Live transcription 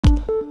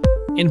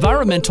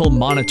Environmental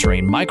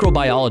monitoring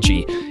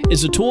microbiology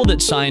is a tool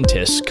that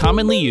scientists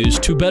commonly use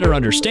to better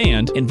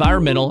understand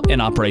environmental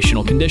and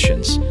operational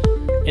conditions.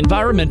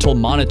 Environmental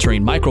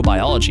monitoring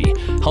microbiology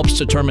helps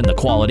determine the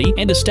quality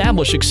and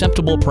establish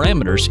acceptable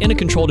parameters in a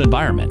controlled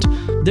environment.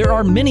 There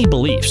are many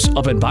beliefs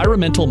of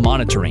environmental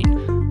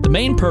monitoring. The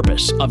main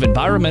purpose of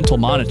environmental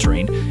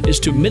monitoring is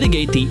to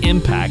mitigate the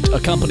impact a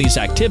company's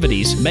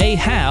activities may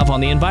have on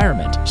the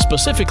environment.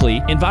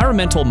 Specifically,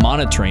 environmental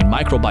monitoring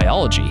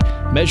microbiology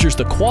measures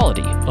the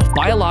quality of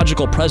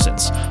biological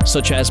presence,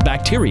 such as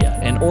bacteria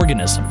and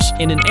organisms,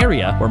 in an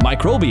area where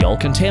microbial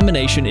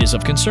contamination is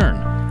of concern.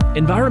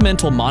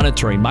 Environmental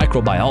monitoring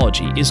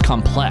microbiology is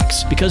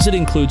complex because it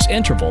includes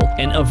interval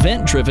and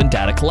event-driven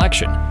data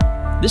collection.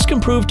 This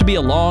can prove to be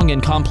a long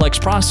and complex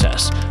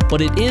process,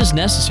 but it is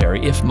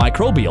necessary if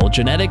microbial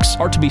genetics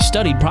are to be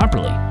studied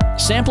properly.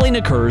 Sampling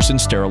occurs in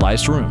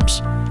sterilized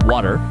rooms.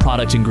 Water,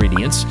 product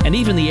ingredients, and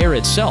even the air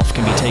itself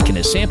can be taken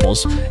as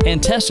samples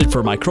and tested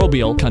for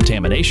microbial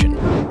contamination.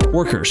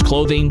 Workers'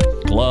 clothing,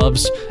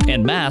 gloves,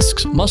 and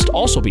masks must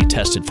also be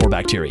tested for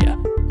bacteria.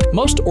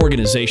 Most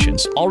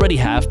organizations already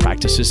have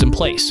practices in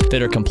place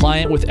that are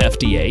compliant with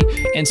FDA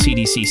and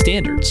CDC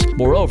standards.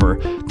 Moreover,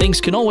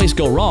 things can always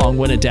go wrong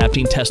when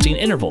adapting testing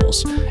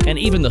intervals, and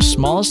even the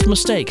smallest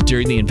mistake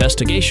during the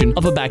investigation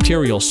of a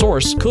bacterial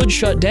source could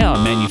shut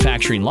down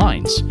manufacturing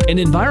lines. An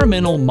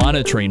environmental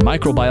monitoring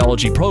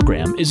microbiology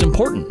program is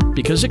important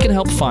because it can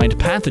help find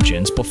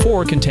pathogens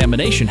before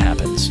contamination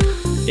happens.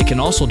 It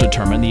can also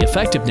determine the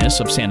effectiveness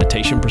of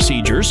sanitation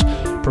procedures,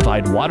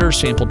 provide water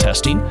sample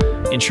testing,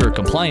 ensure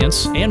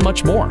compliance, and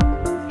much more.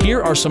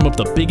 Here are some of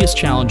the biggest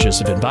challenges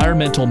of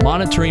environmental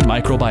monitoring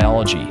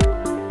microbiology.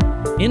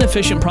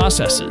 Inefficient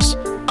processes.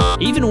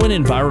 Even when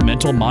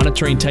environmental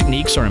monitoring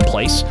techniques are in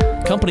place,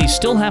 companies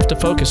still have to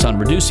focus on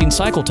reducing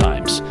cycle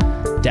times.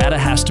 Data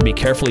has to be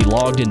carefully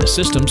logged into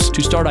systems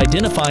to start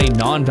identifying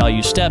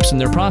non-value steps in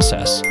their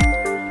process.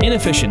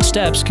 Inefficient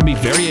steps can be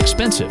very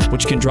expensive,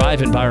 which can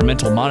drive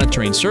environmental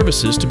monitoring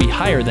services to be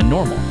higher than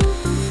normal.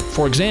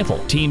 For example,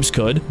 teams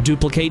could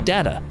duplicate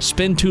data,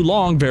 spend too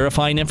long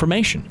verifying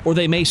information, or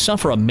they may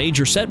suffer a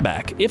major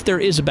setback if there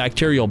is a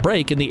bacterial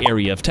break in the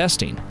area of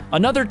testing.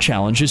 Another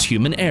challenge is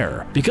human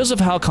error. Because of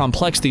how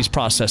complex these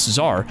processes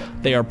are,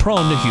 they are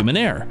prone to human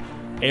error.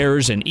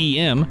 Errors in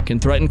EM can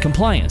threaten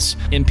compliance,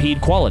 impede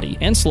quality,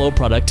 and slow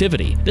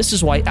productivity. This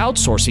is why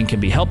outsourcing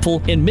can be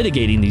helpful in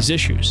mitigating these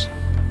issues.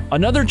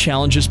 Another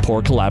challenge is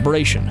poor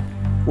collaboration.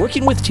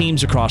 Working with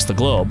teams across the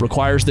globe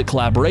requires that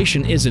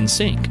collaboration is in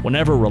sync.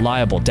 Whenever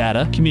reliable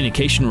data,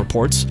 communication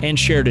reports, and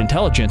shared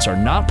intelligence are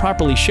not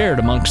properly shared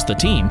amongst the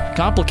team,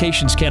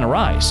 complications can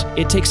arise.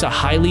 It takes a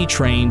highly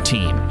trained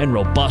team and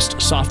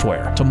robust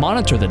software to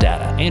monitor the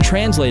data and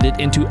translate it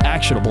into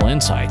actionable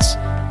insights.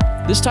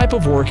 This type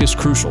of work is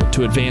crucial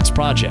to advance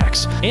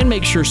projects and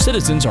make sure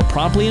citizens are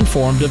promptly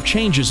informed of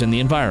changes in the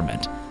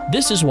environment.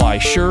 This is why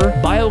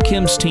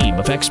Sure-BioChem's team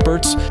of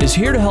experts is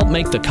here to help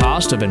make the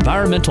cost of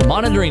environmental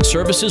monitoring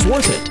services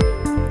worth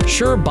it.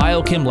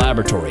 Sure-BioChem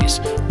Laboratories.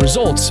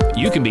 Results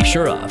you can be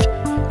sure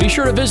of. Be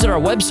sure to visit our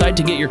website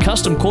to get your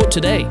custom quote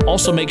today.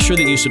 Also, make sure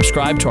that you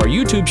subscribe to our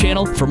YouTube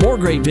channel for more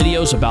great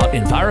videos about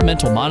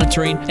environmental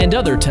monitoring and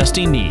other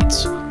testing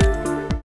needs.